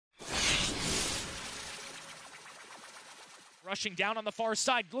rushing down on the far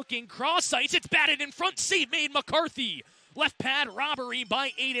side, looking cross ice. It's batted in front. Save made McCarthy. Left pad robbery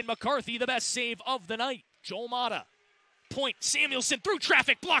by Aidan McCarthy, the best save of the night. Joel Mata. Point, Samuelson through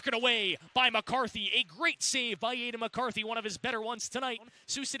traffic, blocked it away by McCarthy. A great save by Aidan McCarthy, one of his better ones tonight.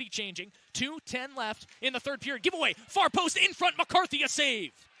 Sioux City changing, 2:10 left in the third period. Giveaway, far post in front, McCarthy a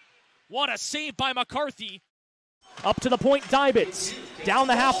save. What a save by McCarthy. Up to the point, Dybitz. Down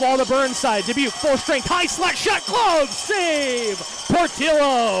the half wall to Burnside. Dubuque, full strength, high slot shot, glove, save!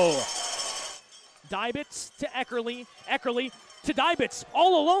 Portillo! Dybitz to Eckerly. Eckerly to Dybitz,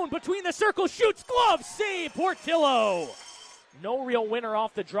 all alone between the circles, shoots, glove, save, Portillo. No real winner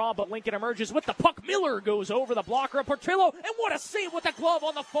off the draw, but Lincoln emerges with the puck. Miller goes over the blocker of Portillo, and what a save with the glove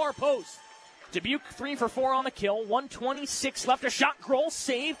on the far post. Dubuque 3 for 4 on the kill, 1:26 left, a shot, Grohl,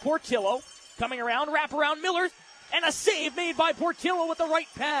 save, Portillo. Coming around, wrap around Miller, and a save made by Portillo with the right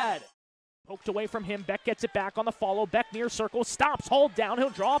pad. Poked away from him, Beck gets it back on the follow, Beck near circle, stops, hauled down, he'll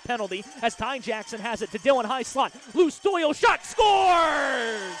draw a penalty as Ty Jackson has it to Dylan, high slot, loose, Doyle, shot,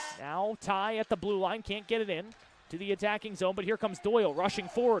 scores! Now Ty at the blue line, can't get it in to the attacking zone, but here comes Doyle, rushing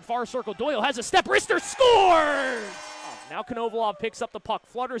forward, far circle, Doyle has a step, wrister, scores! Now Konovalov picks up the puck,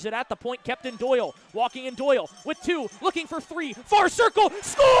 flutters it at the point, kept in Doyle, walking in Doyle with 2, looking for 3, far circle,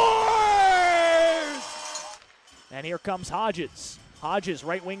 scores! And here comes Hodges. Hodges,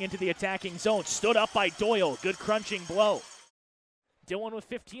 right wing into the attacking zone. Stood up by Doyle. Good crunching blow. Dillon with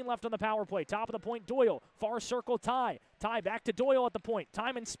 15 left on the power play. Top of the point, Doyle. Far circle, Ty. Ty back to Doyle at the point.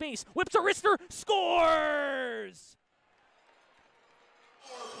 Time and space. Whips a wrister. Scores!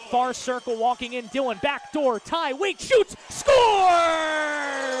 Far circle, walking in, Dillon. Back door, Ty. Wait, shoots. Scores!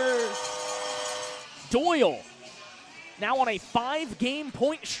 Doyle now on a 5-game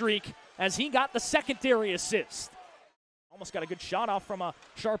point streak as he got the secondary assist. Almost got a good shot off from a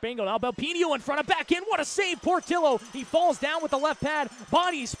sharp angle. Now Belpinio in front of back in. What a save, Portillo. He falls down with the left pad.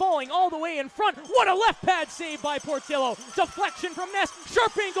 Bodies falling all the way in front. What a left pad save by Portillo. Deflection from Ness.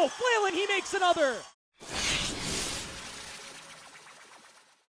 Sharp angle. Flailing. He makes another.